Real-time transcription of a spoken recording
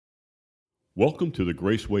Welcome to the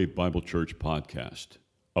Graceway Bible Church podcast,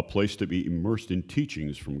 a place to be immersed in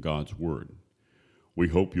teachings from God's Word. We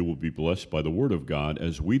hope you will be blessed by the Word of God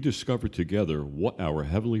as we discover together what our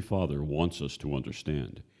Heavenly Father wants us to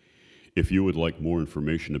understand. If you would like more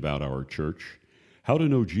information about our church, how to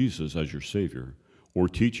know Jesus as your Savior, or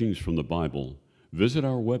teachings from the Bible, visit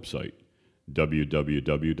our website,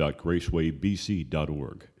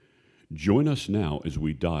 www.gracewaybc.org. Join us now as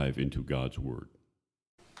we dive into God's Word.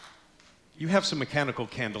 You have some mechanical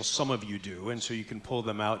candles, some of you do, and so you can pull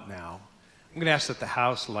them out now. I'm going to ask that the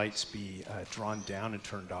house lights be drawn down and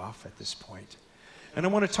turned off at this point. And I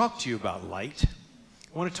want to talk to you about light.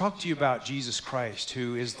 I want to talk to you about Jesus Christ,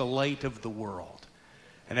 who is the light of the world.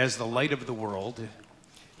 And as the light of the world,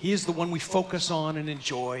 He is the one we focus on and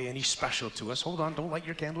enjoy, and He's special to us. Hold on, don't light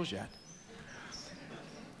your candles yet.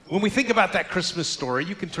 When we think about that Christmas story,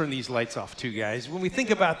 you can turn these lights off too, guys. When we think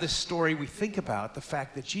about this story, we think about the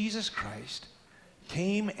fact that Jesus Christ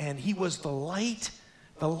came and He was the light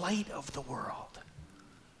of the world.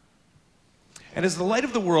 And as the light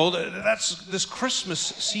of the world, that's this Christmas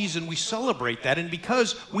season, we celebrate that. And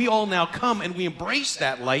because we all now come and we embrace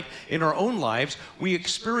that light in our own lives, we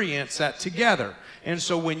experience that together. And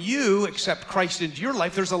so when you accept Christ into your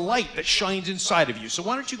life, there's a light that shines inside of you. So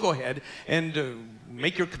why don't you go ahead and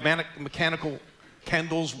make your mechanical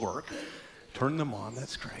candles work. Turn them on.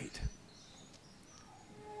 That's great.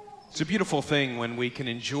 It's a beautiful thing when we can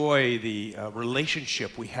enjoy the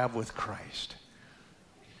relationship we have with Christ.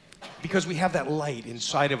 Because we have that light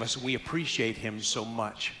inside of us and we appreciate Him so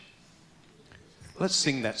much. Let's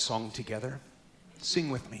sing that song together. Sing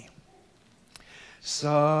with me.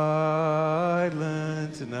 Silent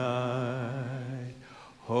night,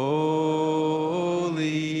 holy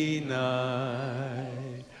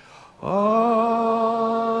night,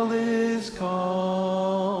 all is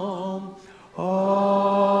calm,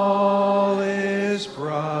 all is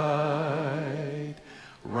bright,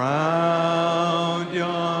 round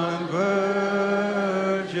yon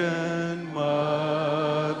virgin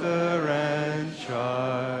mother and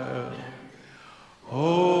child,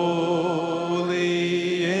 holy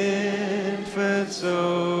infant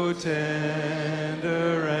so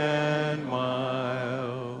tender and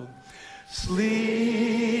mild,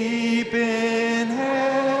 sleep in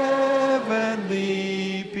heavenly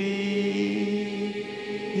peace,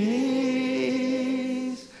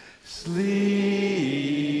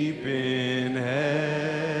 sleep in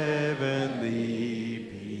heavenly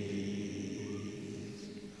peace.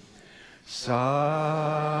 Silent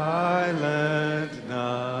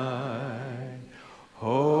night,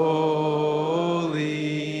 holy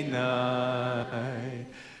night,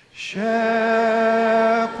 shepherds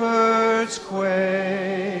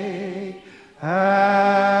quake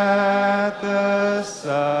at the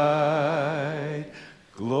sight,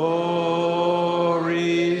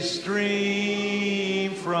 glory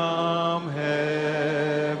stream from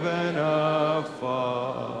heaven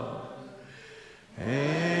afar,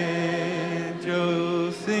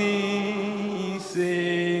 angels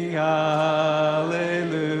sing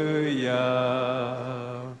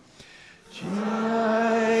hallelujah.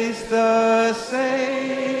 Christ the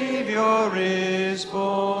Savior is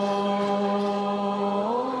born.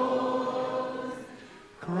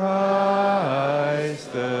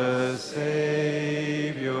 Christ the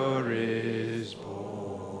Savior is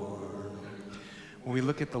born. When we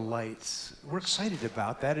look at the lights, we're excited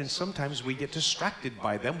about that, and sometimes we get distracted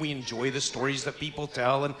by them. We enjoy the stories that people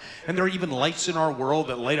tell, and there are even lights in our world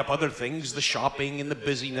that light up other things, the shopping and the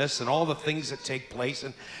busyness and all the things that take place.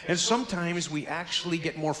 And sometimes we actually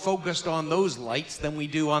get more focused on those lights than we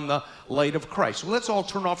do on the light of Christ. So let's all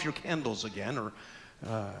turn off your candles again, or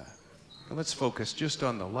let's focus just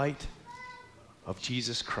on the light of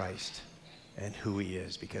Jesus Christ and who He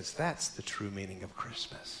is, because that's the true meaning of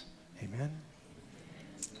Christmas. Amen?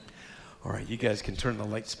 All right, you guys can turn the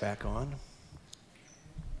lights back on.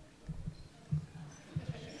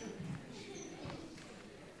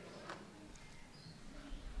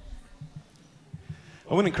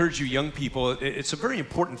 I want to encourage you young people, it's a very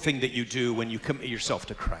important thing that you do when you commit yourself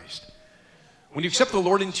to Christ. When you accept the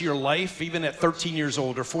Lord into your life, even at 13 years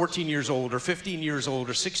old or 14 years old or 15 years old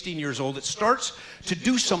or 16 years old, it starts to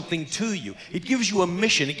do something to you. It gives you a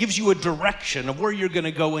mission. It gives you a direction of where you're going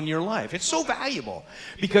to go in your life. It's so valuable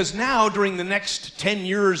because now during the next 10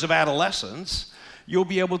 years of adolescence, you'll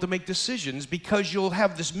be able to make decisions because you'll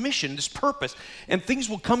have this mission, this purpose, and things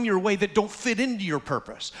will come your way that don't fit into your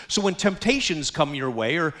purpose. So when temptations come your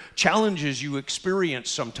way or challenges you experience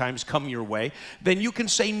sometimes come your way, then you can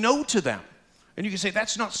say no to them. And you can say,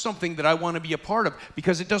 that's not something that I want to be a part of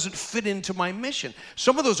because it doesn't fit into my mission.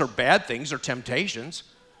 Some of those are bad things or temptations.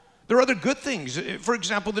 There are other good things. For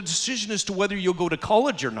example, the decision as to whether you'll go to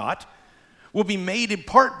college or not will be made in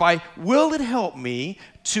part by, will it help me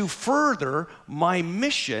to further my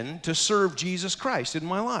mission to serve Jesus Christ in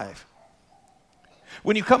my life?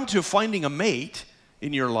 When you come to finding a mate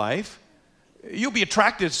in your life, you'll be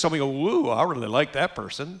attracted to somebody, woo, I really like that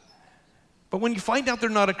person. But when you find out they're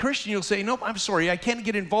not a Christian, you'll say, nope, I'm sorry, I can't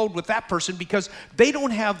get involved with that person because they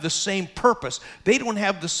don't have the same purpose. They don't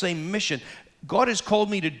have the same mission. God has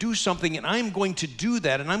called me to do something, and I'm going to do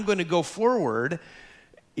that, and I'm going to go forward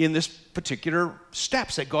in this particular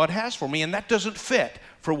steps that God has for me, and that doesn't fit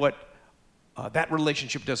for what, that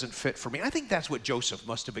relationship doesn't fit for me. I think that's what Joseph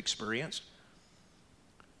must have experienced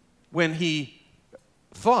when he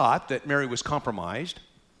thought that Mary was compromised.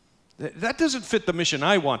 That doesn't fit the mission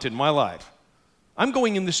I want in my life. I'm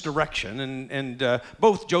going in this direction, and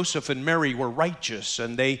both Joseph and Mary were righteous,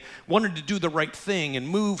 and they wanted to do the right thing and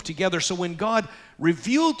move together. So when God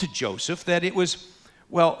revealed to Joseph that it was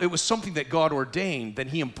something that God ordained, then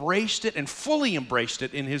he embraced it and fully embraced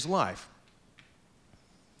it in his life.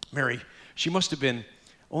 Mary, she must have been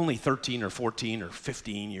only 13 or 14 or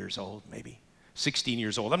 15 years old, maybe 16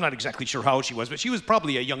 years old. I'm not exactly sure how old she was, but she was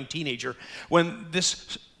probably a young teenager when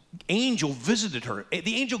this angel visited her.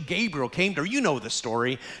 The angel Gabriel came to her. You know the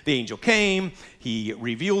story. The angel came. He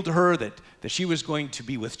revealed to her that she was going to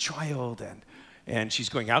be with child, and she's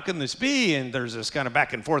going, how can this be? And there's this kind of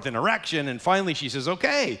back and forth interaction, and finally she says,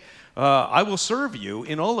 okay, I will serve you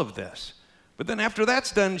in all of this. But then after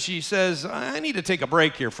that's done, she says, I need to take a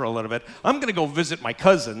break here for a little bit. I'm going to go visit my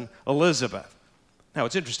cousin, Elizabeth. Now,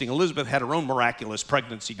 it's interesting. Elizabeth had her own miraculous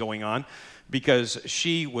pregnancy going on because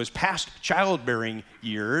she was past childbearing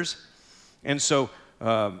years. And so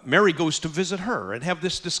Mary goes to visit her and have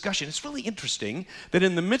this discussion. It's really interesting that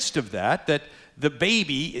in the midst of that the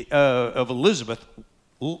baby of Elizabeth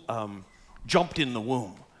jumped in the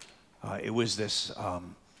womb. It was this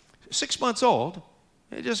 6 months old.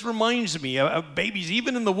 It just reminds me of babies,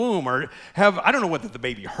 even in the womb, I don't know whether the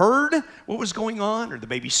baby heard what was going on or the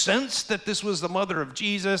baby sensed that this was the mother of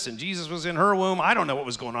Jesus and Jesus was in her womb. I don't know what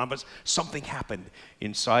was going on, but something happened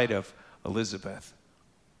inside of Elizabeth.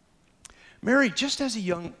 Mary, just as a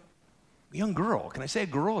young girl, can I say a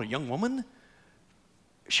girl, a young woman?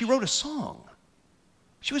 She wrote a song.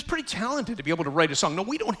 She was pretty talented to be able to write a song. No,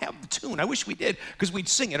 we don't have the tune. I wish we did, because we'd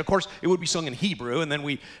sing it. Of course, it would be sung in Hebrew, and then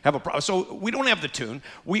we have a problem. So we don't have the tune.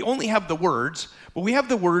 We only have the words, but we have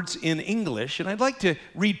the words in English, and I'd like to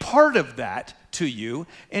read part of that to you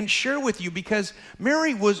and share with you, because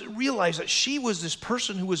Mary realized that she was this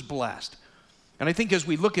person who was blessed. And I think as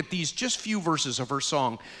we look at these just few verses of her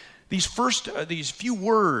song, these few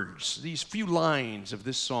words, these few lines of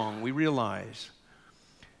this song, we realize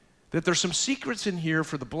that there's some secrets in here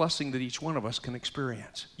for the blessing that each one of us can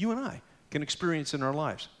experience. You and I can experience in our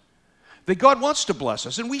lives. That God wants to bless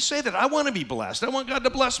us. And we say that I want to be blessed. I want God to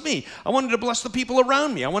bless me. I want Him to bless the people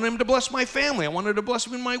around me. I want Him to bless my family. I want Him to bless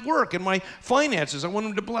me in my work and my finances. I want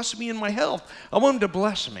Him to bless me in my health. I want Him to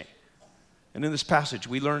bless me. And in this passage,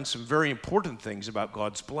 we learn some very important things about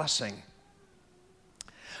God's blessing.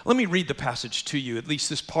 Let me read the passage to you, at least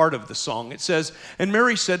this part of the song. It says, "And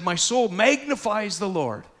Mary said, my soul magnifies the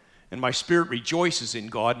Lord, and my spirit rejoices in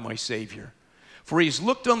God my Savior. For He has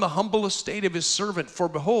looked on the humble estate of His servant. For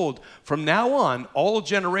behold, from now on all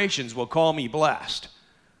generations will call me blessed.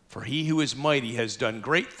 For He who is mighty has done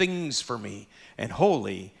great things for me, and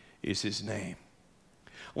holy is His name."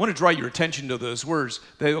 I want to draw your attention to those words.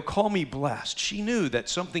 They will call me blessed. She knew that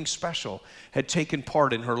something special had taken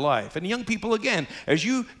part in her life. And young people, again, as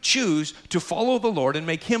you choose to follow the Lord and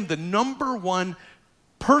make Him the number one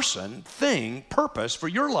person, thing, purpose for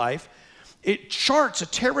your life, it charts a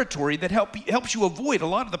territory that helps you avoid a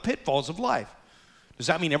lot of the pitfalls of life. Does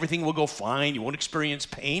that mean everything will go fine? You won't experience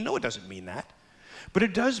pain? No, it doesn't mean that. But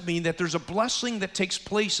it does mean that there's a blessing that takes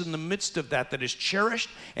place in the midst of that is cherished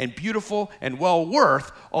and beautiful and well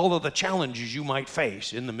worth all of the challenges you might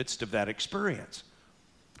face in the midst of that experience.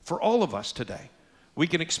 For all of us today, we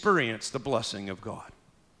can experience the blessing of God.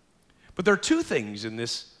 But there are two things in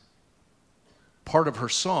this part of her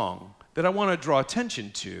song that I want to draw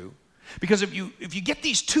attention to, because if you get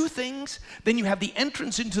these two things, then you have the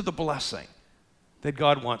entrance into the blessing that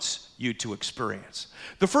God wants you to experience.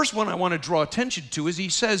 The first one I want to draw attention to is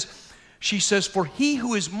she says, "For He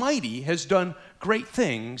who is mighty has done great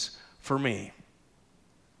things for me."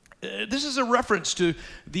 This is a reference to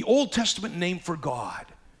the Old Testament name for God,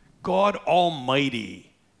 God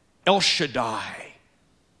Almighty, El Shaddai.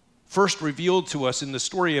 first revealed to us in the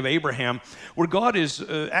story of Abraham, where God is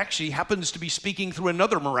actually happens to be speaking through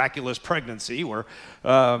another miraculous pregnancy, where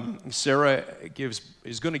Sarah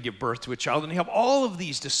is going to give birth to a child, and you have all of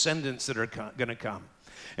these descendants that are going to come.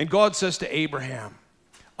 And God says to Abraham,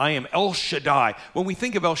 I am El Shaddai. When we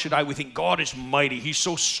think of El Shaddai, we think God is mighty. He's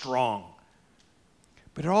so strong.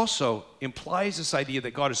 But it also implies this idea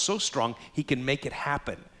that God is so strong, he can make it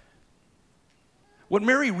happen. What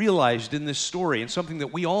Mary realized in this story, and something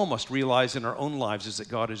that we all must realize in our own lives, is that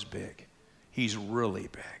God is big. He's really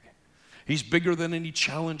big. He's bigger than any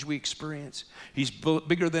challenge we experience. He's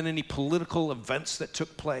bigger than any political events that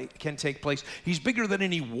can take place. He's bigger than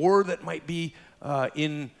any war that might be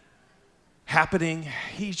happening.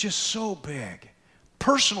 He's just so big.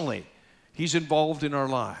 Personally, he's involved in our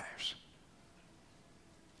lives.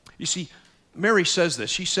 You see, Mary says this.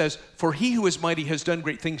 She says, for he who is mighty has done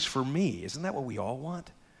great things for me. Isn't that what we all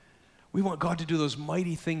want? We want God to do those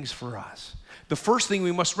mighty things for us. The first thing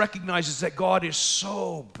we must recognize is that God is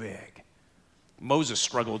so big. Moses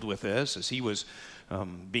struggled with this as he was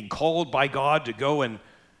being called by God to go and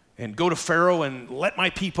go to Pharaoh and let my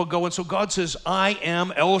people go. And so God says, I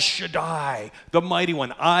am El Shaddai, the mighty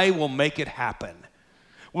one. I will make it happen.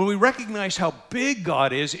 When we recognize how big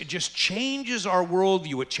God is, it just changes our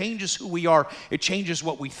worldview. It changes who we are. It changes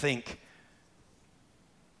what we think.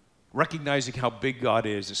 Recognizing how big God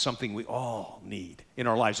is something we all need in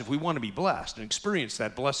our lives if we want to be blessed and experience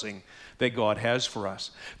that blessing that God has for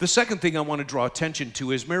us. The second thing I want to draw attention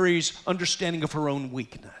to is Mary's understanding of her own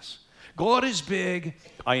weakness. God is big,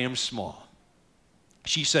 I am small.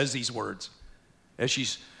 She says these words as she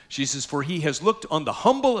says, for he has looked on the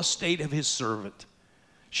humble estate of his servant.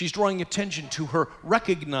 She's drawing attention to her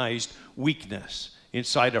recognized weakness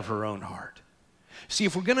inside of her own heart. See,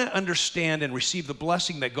 if we're going to understand and receive the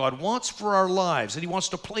blessing that God wants for our lives, that he wants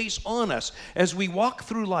to place on us as we walk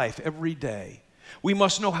through life every day, we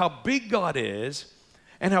must know how big God is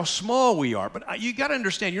and how small we are. But you got to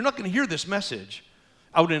understand, you're not going to hear this message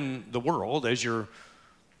out in the world as you're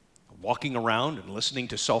walking around and listening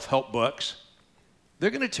to self-help books. They're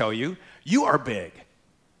going to tell you, you are big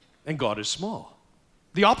and God is small.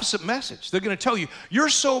 The opposite message. They're going to tell you, you're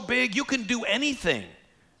so big, you can do anything.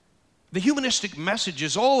 The humanistic message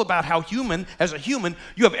is all about how as a human,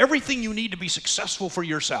 you have everything you need to be successful for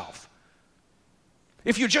yourself.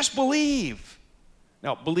 If you just believe.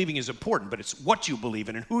 Now, believing is important, but it's what you believe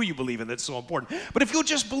in and who you believe in that's so important. But if you'll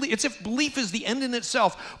just believe, it's if belief is the end in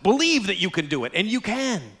itself. Believe that you can do it, and you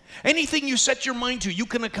can. Anything you set your mind to, you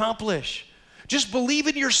can accomplish. Just believe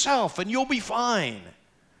in yourself, and you'll be fine.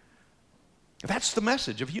 That's the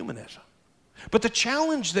message of humanism. But the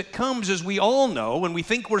challenge that comes, as we all know, when we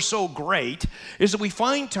think we're so great, is that we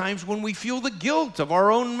find times when we feel the guilt of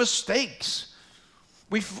our own mistakes.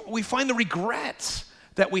 We find the regrets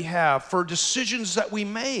that we have for decisions that we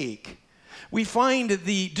make. We find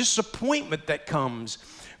the disappointment that comes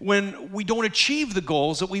when we don't achieve the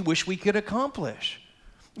goals that we wish we could accomplish.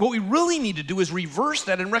 What we really need to do is reverse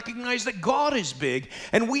that and recognize that God is big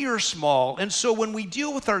and we are small. And so when we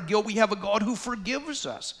deal with our guilt, we have a God who forgives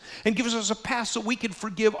us and gives us a path so we can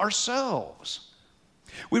forgive ourselves.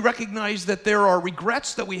 We recognize that there are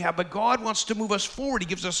regrets that we have, but God wants to move us forward. He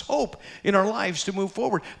gives us hope in our lives to move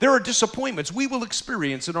forward. There are disappointments we will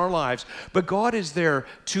experience in our lives, but God is there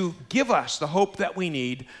to give us the hope that we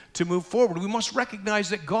need to move forward. We must recognize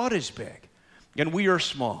that God is big and we are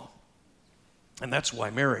small. And that's why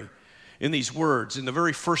Mary, in these words, in the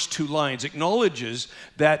very first two lines, acknowledges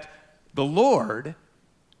that the Lord,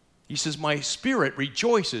 he says, my spirit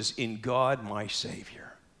rejoices in God, my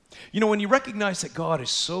Savior. You know, when you recognize that God is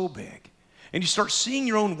so big and you start seeing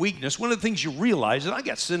your own weakness, one of the things you realize is I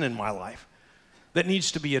got sin in my life that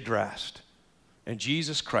needs to be addressed. And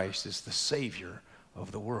Jesus Christ is the Savior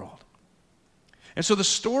of the world. And so the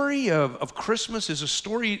story of Christmas is a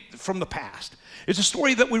story from the past. It's a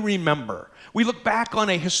story that we remember. We look back on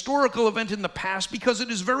a historical event in the past because it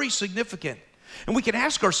is very significant. And we can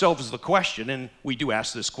ask ourselves the question, and we do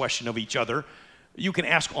ask this question of each other. You can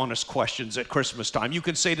ask honest questions at Christmas time. You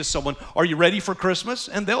can say to someone, are you ready for Christmas?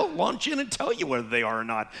 And they'll launch in and tell you whether they are or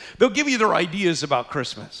not. They'll give you their ideas about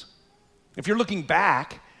Christmas. If you're looking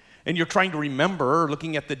back and you're trying to remember,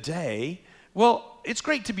 looking at the day, well, it's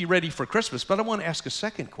great to be ready for Christmas, but I want to ask a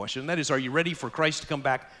second question, and that is, are you ready for Christ to come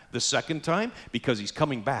back the second time? Because he's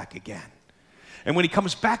coming back again. And when he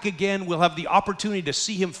comes back again, we'll have the opportunity to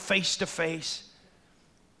see him face to face.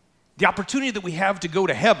 The opportunity that we have to go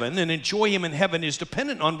to heaven and enjoy him in heaven is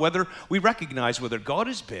dependent on whether we recognize whether God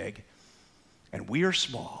is big and we are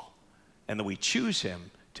small, and that we choose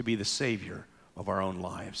him to be the Savior of our own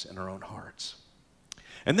lives and our own hearts.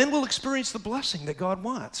 And then we'll experience the blessing that God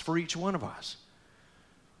wants for each one of us.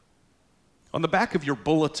 On the back of your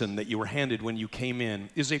bulletin that you were handed when you came in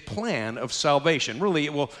is a plan of salvation. Really,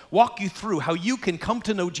 it will walk you through how you can come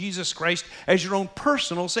to know Jesus Christ as your own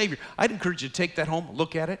personal Savior. I'd encourage you to take that home,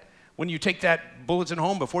 look at it. When you take that bulletin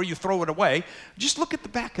home, before you throw it away, just look at the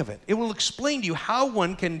back of it. It will explain to you how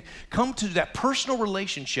one can come to that personal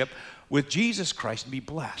relationship with Jesus Christ and be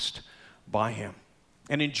blessed by Him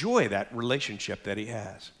and enjoy that relationship that He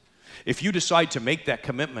has. If you decide to make that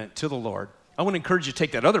commitment to the Lord, I want to encourage you to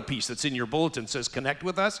take that other piece that's in your bulletin that says connect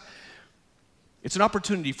with us. It's an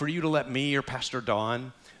opportunity for you to let me or Pastor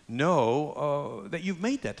Don know that you've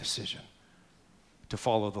made that decision to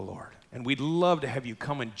follow the Lord. And we'd love to have you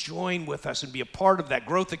come and join with us and be a part of that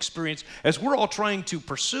growth experience as we're all trying to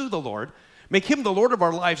pursue the Lord, make Him the Lord of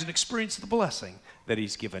our lives, and experience the blessing that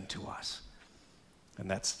He's given to us.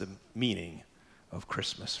 And that's the meaning of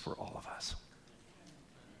Christmas for all of us.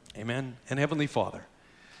 Amen. And Heavenly Father,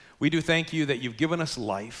 we do thank you that you've given us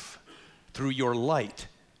life through your light,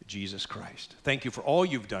 Jesus Christ. Thank you for all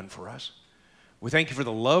you've done for us. We thank you for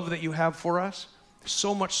the love that you have for us,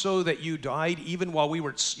 so much so that you died even while we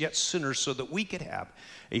were yet sinners so that we could have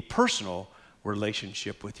a personal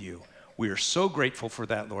relationship with you. We are so grateful for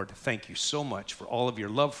that, Lord. Thank you so much for all of your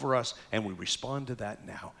love for us, and we respond to that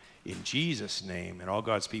now. In Jesus' name, and all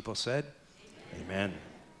God's people said, Amen.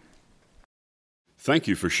 Thank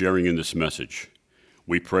you for sharing in this message.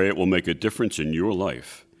 We pray it will make a difference in your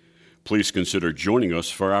life. Please consider joining us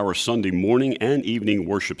for our Sunday morning and evening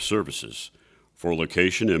worship services. For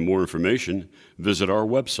location and more information, visit our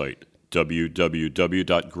website,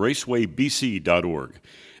 www.gracewaybc.org,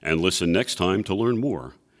 and listen next time to learn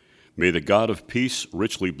more. May the God of peace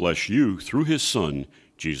richly bless you through His Son,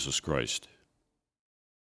 Jesus Christ.